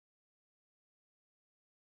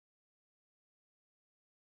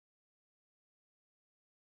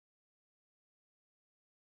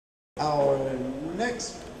Our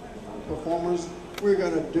next performers, we're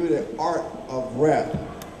gonna do the art of rap.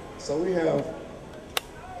 So we have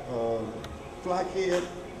Fly Kid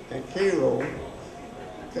and Karo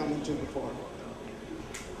coming to the party.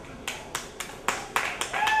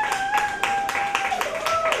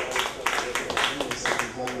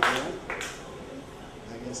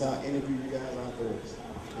 I guess I'll interview you guys afterwards.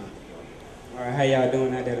 All right, how y'all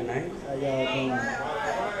doing out there tonight? How y'all doing?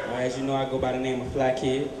 As you know, I go by the name of Fly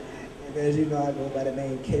Kid. As you know, I go by the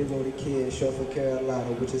name Karo the Kid, short for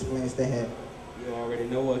Carolina, which explains the hat. You already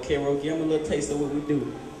know what Karo. Give him a little taste of what we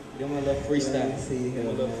do. Give him a little freestyle. Yeah, see Give him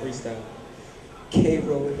a little freestyle.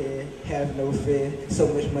 Karo here, have no fear. So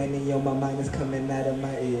much money on my mind is coming out of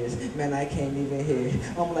my ears. Man, I can't even hear.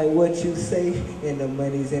 I'm like, what you say? And the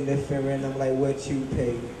money's interfering. I'm like, what you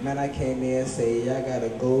pay? Man, I came here and say, I got a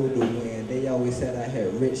goal to win. They always said I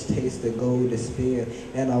had rich taste of gold to spend.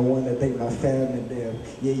 And I want to thank my family there.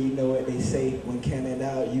 Yeah, you know what they say. When counted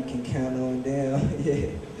out, you can count on them. Yeah.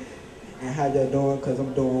 And how y'all doing? Because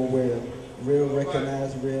I'm doing well. Real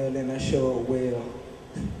recognize real, and I show it well.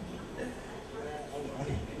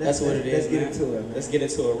 That's what it is. Let's get into it, man. Let's get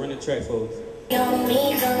into it. Run the track, folks. Yeah. Put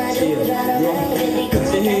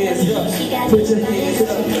your hands up. Put your hands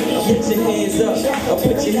up. Get your hands up.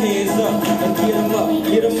 Put your hands up. Get them up.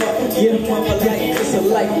 Get them up. Get them up. I like this. I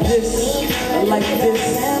like this. I like this.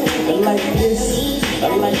 I like this. I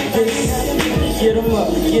like this. Get them up.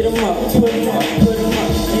 Get them up. Put them up. Put them up.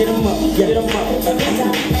 Get them up. Get them up.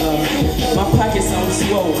 My pockets on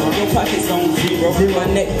swole. Your pockets on zero. My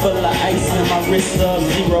neck full of ice and my wrist of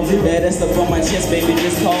zero. That's up on my chest, baby.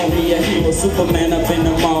 Just call me a hero. Superman up in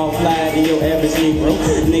the mall. Fly to your average Negro.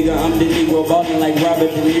 Nigga, I'm the Negro. Ballin' like Robert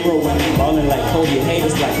De Niro. When I'm ballin' like Kobe.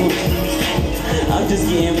 Haters like who? I'm just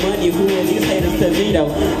getting money, who are these haters to me though?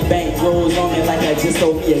 Bank rolls on me like I just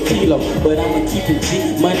sold me a kilo. But I'ma keep it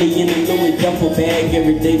G, money in the Louis duffel bag.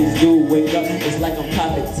 Every day this dude wake up, it's like I'm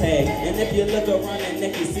popping tag. And if you look around that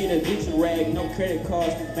neck, you see the Gucci rag. No credit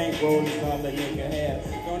cards, the bank roll is all a nigga have.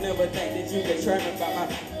 Don't ever think that you can try me about my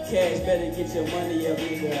cash. Better get your money up,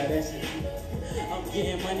 nigga, that shit. I'm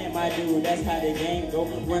getting money, my dude, that's how the game go.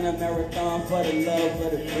 Run a marathon for the love, for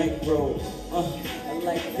the bankroll. I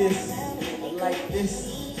like this. I like this,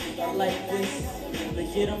 I like this.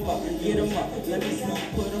 Get them up, get them up. Let me see you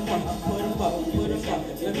put them up, put them up, put them up.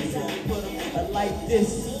 Let me see you put them up. I like this,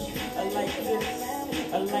 I like this,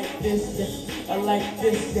 I like this, yeah. I like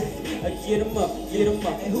this, yeah. Get them up, get them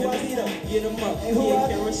up. And who I see them? Get them up. Yeah,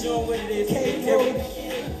 Karo, show them what it is. Karo.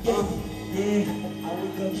 Yeah, I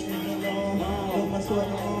wake up singing along, put my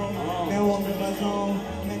sweater on. Now I'm in my zone.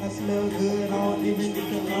 Man, I smell good, I don't even need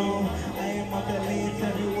cologne. I am off that lane,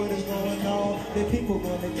 tell me what is going on. The people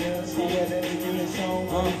gonna judge, so whatever you is shown.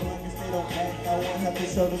 As long as they don't act, I won't have to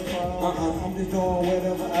show the throne. I'm just doing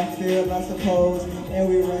whatever I feel, I suppose. And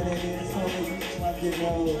we running in, so you wipe your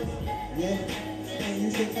nose. Yeah, and you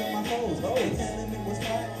should cut my foes. They telling me what's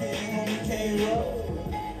Fly Kid, homie Karo.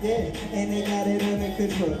 Yeah, and they got it under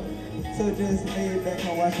control. So just lay back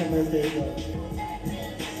and watch them as they go.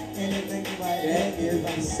 And the thing about that is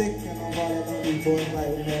I'm sick and I'm falling on these boys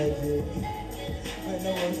like magic. But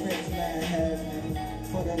no offense, not happening.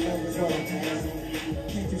 For the love is what I'm asking.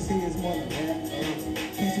 Can't you see it's more than that?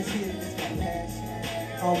 Can't you see it's my passion?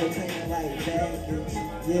 I'm reclaiming like baggage.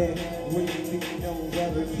 Yeah, when you think you don't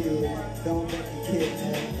rubber kill, don't make a kid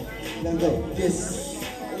happen. Let's go. This,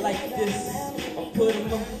 I like this. I put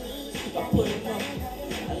them up, I put them up.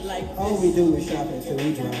 I like this. All we do is shop until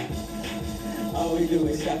we drive. All we do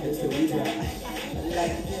is shop until we drive. I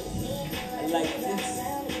like this. I like this.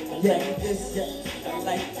 I like this. Yeah. I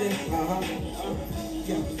like this.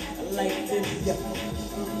 Yeah. I like this. Yeah.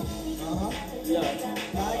 Yeah.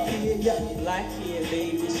 Fly Kid, yeah. Fly Kid,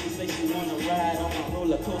 baby. She say she wanna ride on my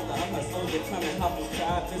roller coaster. I'm a soldier coming hop on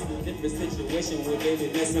top. It's a different situation with baby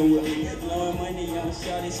messing with me. Blowing money on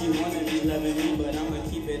shawty. She wanna be loving me, but I'ma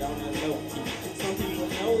keep it on the low key. Some people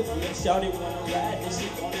know if shawty wanna ride, then she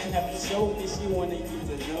gonna have to show me. She wanna get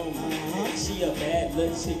to know me. She a bad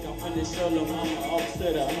little chick. I'm finna show her mama off to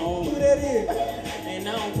the home. Who that is? And I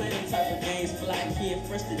don't play them type of games. Fly Kid,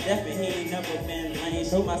 fresh to death, and he ain't never been lame.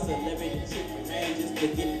 She my celebrity chick for name just to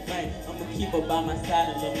get the fame. I'ma keep her by my side,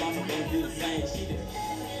 and little mama gonna do the same.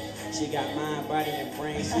 She got mind, body, and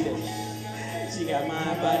brain. She got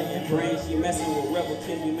mind, body, and brain. She messing with rebel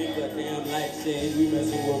kids, we make her damn life change. We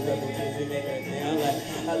messing with rebel kids, we make her damn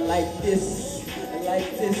life. I like this, I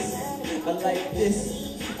like this, I like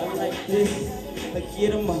this, I like this.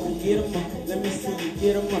 Get 'em up, get 'em up. Let me see you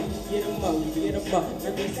get 'em up, get them up, get 'em up.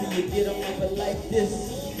 Let me see you get 'em up. I like this,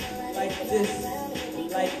 like this,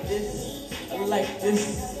 like this. I like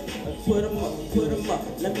this. Put 'em up,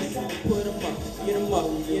 let me see you put 'em up, get 'em up,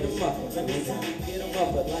 let me see you get 'em up,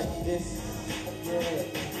 but like this.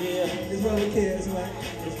 Yeah, It's Rubber Kids, man.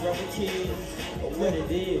 it's Rubber Kids, or what it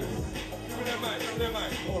is. Give me that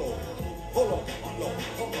mic. Hold on.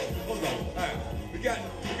 All right, we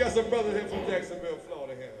got some brothers here from Jacksonville,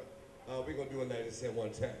 Florida here. We're gonna do it like this here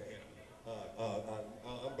one time.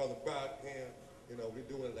 I'm Brother Brock here. You know, we're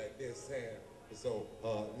doing it like this here. So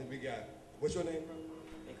then we got, what's your name, bro?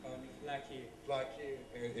 They call me Fly Kid. Fly Kid,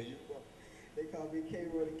 and you, bro? They call me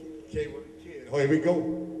Karo the Kid. Karo the Kid. Oh, here we go.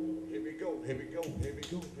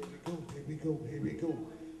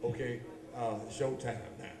 Okay, showtime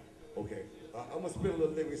now. Okay, I'm gonna spit a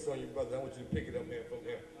little lyrics on you, brother. I want you to pick it up here from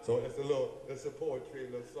here. So it's a poetry, a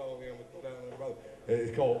little song here. I'm gonna put down on brother.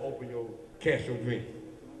 It's called Cast Your Dream.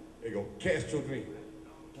 There you go, cast your dream.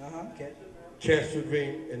 Okay. Cast your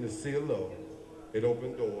dream in the sea of love. It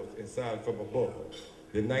opened doors inside from above.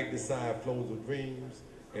 The night decide flows of dreams,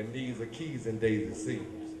 and these are keys and days it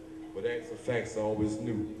seems. But acts and facts are always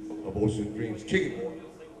new about your dreams. Kick it, boy.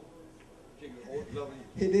 Love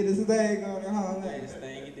you. He did his thing on it, huh, He man? did his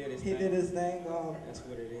thing, he did his He thing. did his thing. That's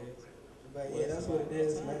what it is. But yeah, that's what it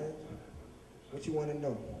is, man. What you want to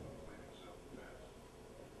know?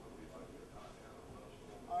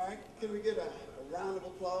 All right, can we get a round of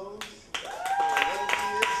applause for the Rubber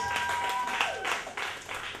Kids?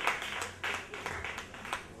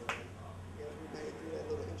 Guess we made it through that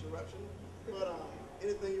little interruption. But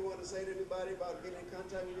anything you want to say to anybody about getting in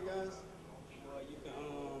contact with you guys? Well, you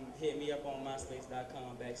can hit me up on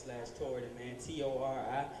myspace.com/Toridan, man. TORIDAMAN.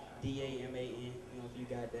 You know, if you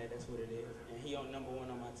got that, that's what it is. And he on #1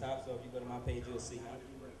 on my top, so if you go to my page, you'll see him.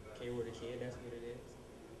 Karo the Kid, that's what it is.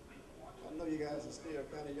 I know you guys are still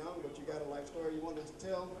kind of young, but you got a life story you want us to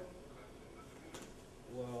tell?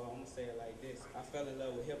 Well, I'm gonna say it like this. I fell in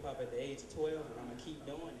love with hip hop at the age of 12, and I'm gonna keep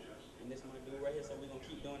doing it. And this my dude right here, so we're gonna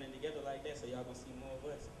keep doing it together like that, so y'all gonna see more of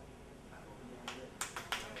us.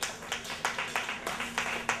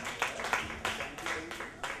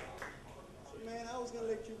 Man, I was gonna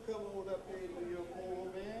let you come on up here and do your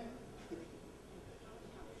poem, man.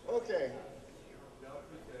 Okay.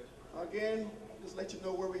 Again, just let you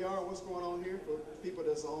know where we are and what's going on here for people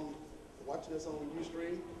that's watching us on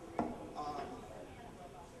Ustream.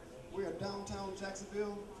 We are downtown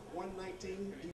Jacksonville, 119